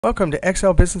Welcome to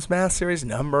Excel Business Math Series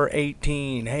number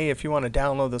 18. Hey, if you want to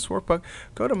download this workbook,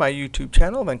 go to my YouTube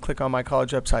channel, then click on my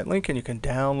college website link, and you can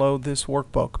download this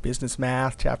workbook, Business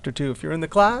Math Chapter 2. If you're in the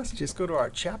class, just go to our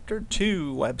Chapter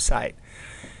 2 website.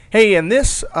 Hey, in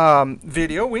this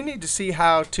video, we need to see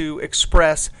how to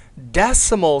express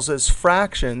decimals as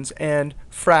fractions and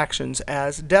fractions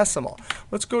as decimal.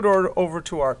 Let's go over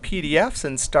to our PDFs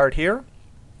and start here.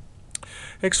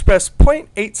 Express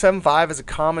 0.875 as a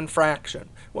common fraction.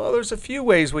 Well, there's a few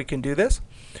ways we can do this.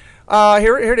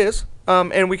 Here it is.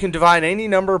 And we can divide any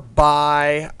number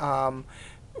by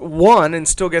 1 and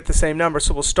still get the same number.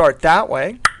 So we'll start that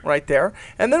way, right there.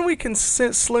 And then we can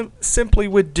simply,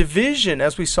 with division,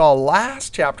 as we saw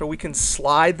last chapter, we can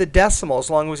slide the decimal as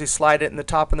long as we slide it in the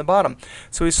top and the bottom.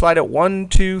 So we slide it 1,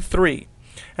 2, 3.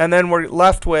 And then we're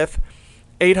left with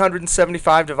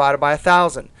 875 divided by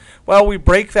 1,000. Well, we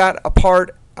break that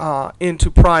apart into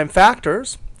prime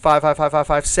factors. 5, 5, 5, 5,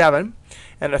 5, 7,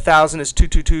 and 1,000 is 2,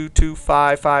 2, 2, 2,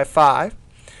 5, 5, 5.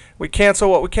 We cancel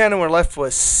what we can, and we're left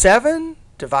with 7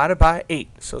 divided by 8,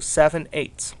 so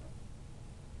 7/8.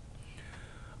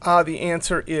 The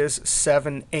answer is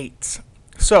 7/8.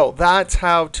 So that's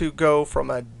how to go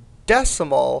from a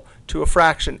decimal to a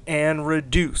fraction and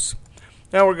reduce.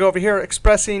 Now we'll go over here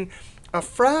expressing a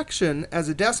fraction as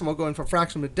a decimal, going from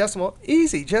fraction to decimal.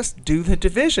 Easy, just do the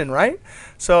division, right?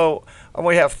 So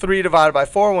we have 3 divided by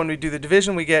 4. When we do the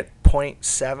division, we get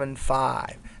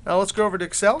 0.75. Now let's go over to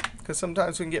Excel, because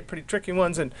sometimes we can get pretty tricky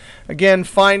ones. And again,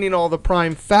 finding all the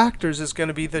prime factors is going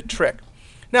to be the trick.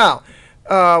 Now,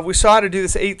 we saw how to do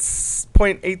this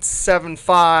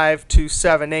 0.875 to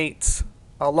 7/8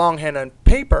 longhand on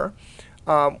paper,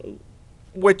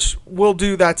 which we'll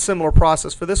do that similar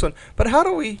process for this one. But how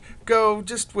do we go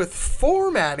just with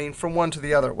formatting from one to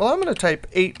the other? Well, I'm going to type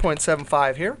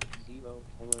 8.75 here.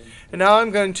 And now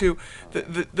I'm going to,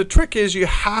 the trick is you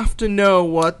have to know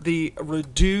what the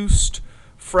reduced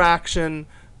fraction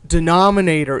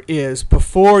denominator is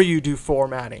before you do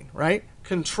formatting, right?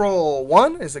 Control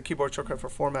 1 is the keyboard shortcut for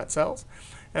format cells.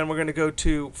 And we're going to go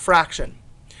to fraction.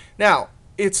 Now,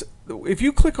 if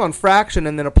you click on fraction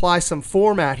and then apply some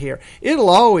format here, it'll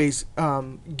always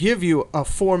give you a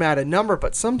formatted number,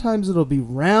 but sometimes it'll be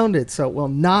rounded, so it will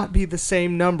not be the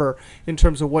same number in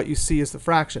terms of what you see as the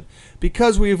fraction.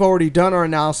 Because we've already done our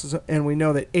analysis and we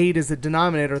know that 8 is the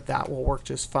denominator, that will work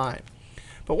just fine.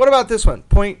 But what about this one,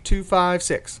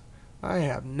 0.256? I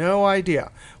have no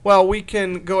idea. Well, we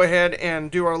can go ahead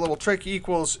and do our little trick.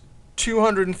 Equals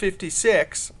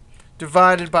 256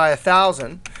 divided by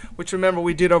 1,000, which remember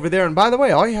we did over there. And by the way,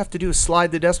 all you have to do is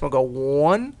slide the decimal, go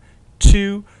 1,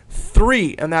 2,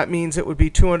 3, and that means it would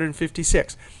be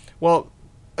 256. Well,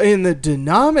 in the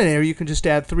denominator, you can just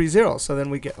add 3 zeros, so then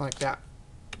we get like that.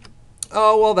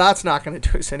 Oh, well, that's not going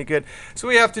to do us any good. So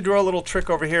we have to do our little trick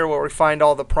over here where we find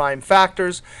all the prime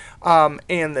factors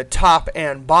and the top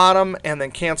and bottom, and then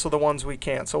cancel the ones we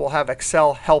can. So we'll have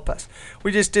Excel help us.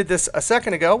 We just did this a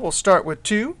second ago. We'll start with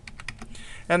 2.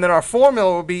 And then our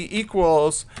formula will be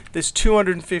equals this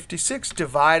 256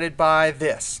 divided by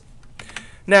this.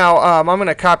 Now, I'm going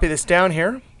to copy this down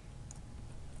here.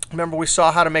 Remember, we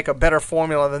saw how to make a better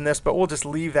formula than this, but we'll just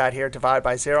leave that here, divide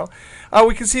by 0.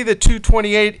 We can see that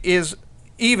 228 is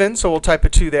even, so we'll type a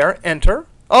 2 there, enter.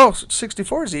 Oh,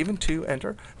 64 is even, 2,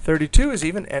 enter. 32 is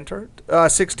even, enter.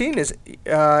 16 is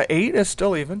 8 is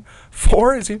still even.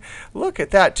 4 is even. Look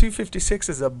at that, 256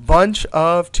 is a bunch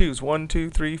of 2s. 1, 2,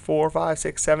 3, 4, 5,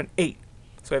 6, 7, 8.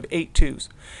 So we have 8 2s.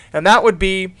 And that would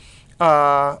be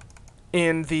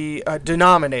in the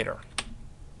denominator.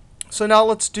 So now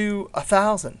let's do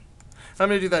 1,000. I'm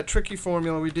going to do that tricky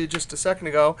formula we did just a second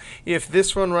ago. If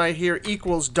this one right here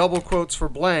equals double quotes for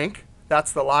blank,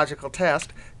 that's the logical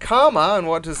test, comma, and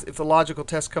what does, if the logical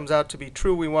test comes out to be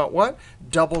true, we want what?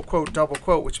 Double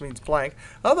quote, which means blank.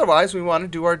 Otherwise, we want to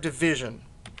do our division.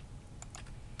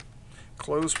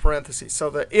 Close parentheses. So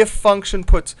the if function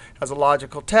puts, as a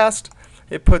logical test,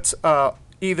 it puts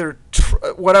either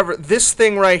whatever, this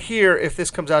thing right here, if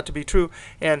this comes out to be true,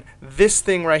 and this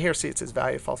thing right here, see it says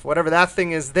value false. Whatever that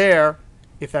thing is there,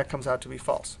 if that comes out to be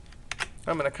false.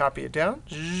 I'm going to copy it down.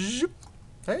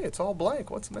 Hey, it's all blank.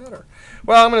 What's the matter?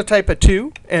 Well, I'm going to type a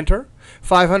 2, enter.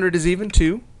 500 is even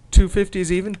 2. 250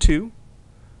 is even 2.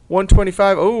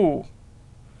 125, oh.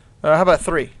 How about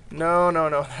 3? No,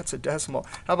 that's a decimal.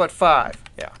 How about 5?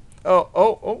 Yeah.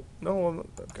 Oh, no,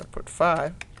 I've got to put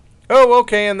 5. Oh,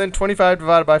 OK, and then 25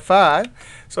 divided by 5.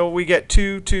 So we get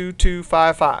 2, 2, 2,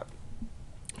 5, 5.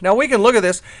 Now we can look at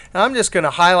this, and I'm just going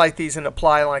to highlight these and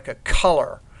apply like a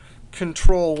color.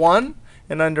 Control 1.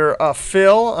 And under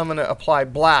fill, I'm going to apply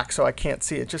black so I can't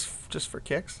see it, just for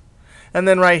kicks. And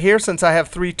then right here, since I have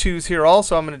 3 2's here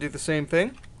also, I'm going to do the same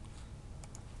thing.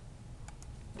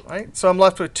 Right? So I'm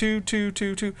left with 2, 2,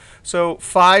 2, 2. So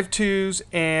 5 2's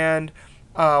and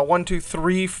 1, 2,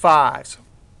 3 5's.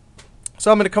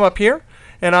 So I'm going to come up here,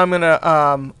 and I'm going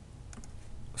to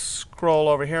scroll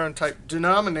over here and type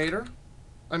numerator.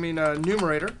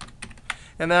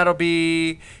 And that'll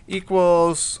be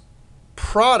equals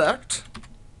product.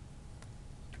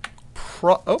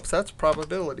 Oops, that's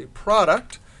probability.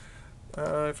 Product.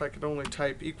 If I could only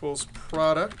type equals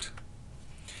product.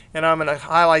 And I'm going to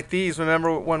highlight these.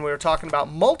 Remember when we were talking about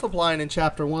multiplying in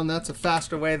Chapter 1, that's a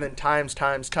faster way than times,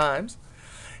 times, times.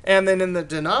 And then in the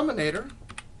denominator,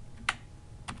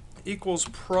 equals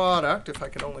product. If I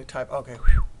could only type, OK.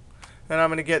 Whew. And I'm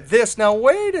going to get this. Now,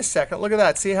 wait a second. Look at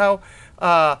that. See how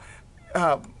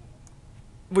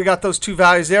we got those 2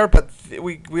 values there, but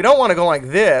we don't want to go like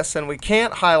this, and we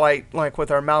can't highlight like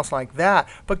with our mouse like that.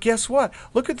 But guess what?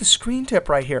 Look at the screen tip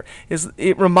right here.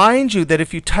 It reminds you that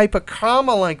if you type a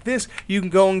comma like this, you can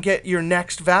go and get your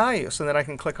next value. So then I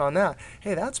can click on that.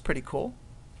 Hey, that's pretty cool.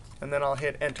 And then I'll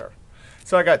hit Enter.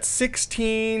 So I got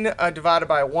 16 divided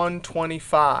by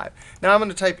 125. Now I'm going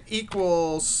to type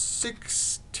equals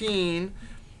 16.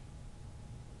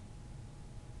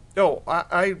 Oh,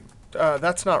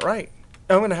 that's not right.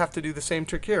 I'm going to have to do the same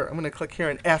trick here. I'm going to click here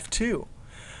in F2.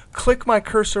 Click my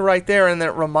cursor right there, and then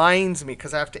it reminds me,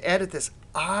 because I have to edit this,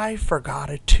 I forgot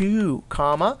a 2,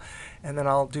 comma. And then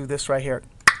I'll do this right here.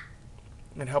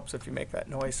 It helps if you make that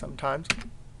noise sometimes.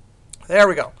 There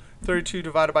we go. 32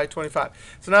 divided by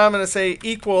 25. So now I'm going to say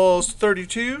equals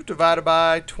 32 divided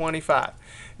by 25.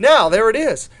 Now, there it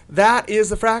is. That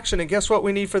is the fraction. And guess what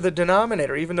we need for the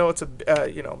denominator? Even though it's a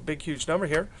big, huge number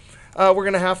here, we're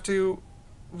going to have to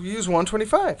use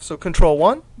 125. So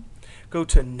Control-1, go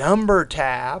to Number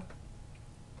tab,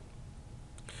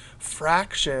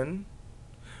 Fraction.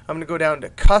 I'm going to go down to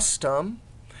Custom.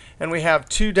 And we have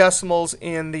 2 decimals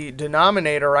in the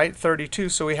denominator, right? 32.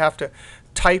 So we have to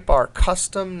type our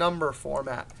custom number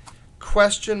format.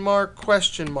 Question mark,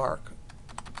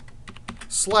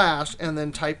 slash, and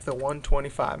then type the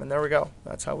 125. And there we go.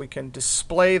 That's how we can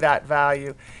display that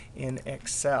value in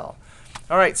Excel.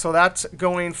 All right, so that's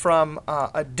going from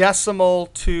a decimal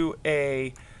to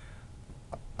a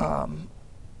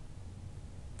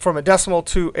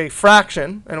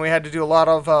fraction, and we had to do a lot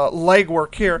of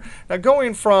legwork here. Now,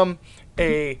 going from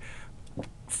a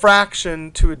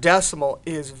fraction to a decimal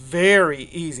is very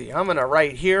easy. I'm going to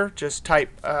right here just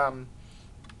type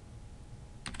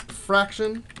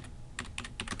fraction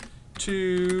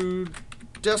to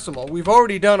decimal. We've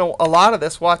already done a lot of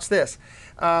this. Watch this.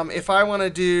 If I want to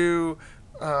do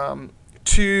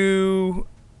 2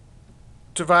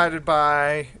 divided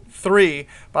by 3.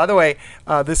 By the way,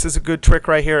 this is a good trick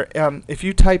right here. If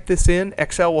you type this in,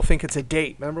 Excel will think it's a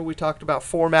date. Remember we talked about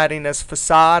formatting as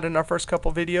facade in our first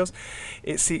couple videos?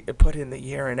 It put in the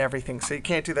year and everything, so you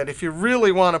can't do that. If you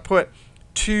really want to put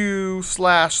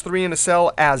 2/3 in a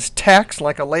cell as text,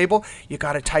 like a label, you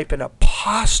got to type an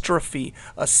apostrophe,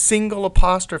 a single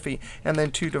apostrophe, and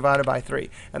then 2 divided by 3.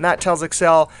 And that tells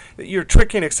Excel that you're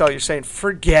tricking Excel. You're saying,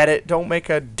 forget it. Don't make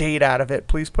a date out of it.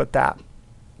 Please put that.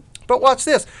 But watch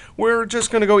this. We're just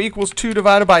going to go equals 2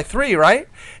 divided by 3, right?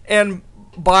 And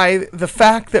by the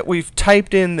fact that we've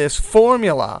typed in this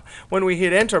formula, when we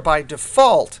hit Enter, by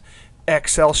default,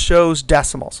 Excel shows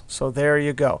decimals. So there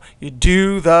you go. You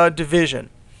do the division.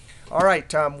 All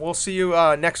right, we'll see you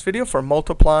next video for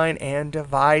multiplying and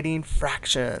dividing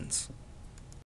fractions.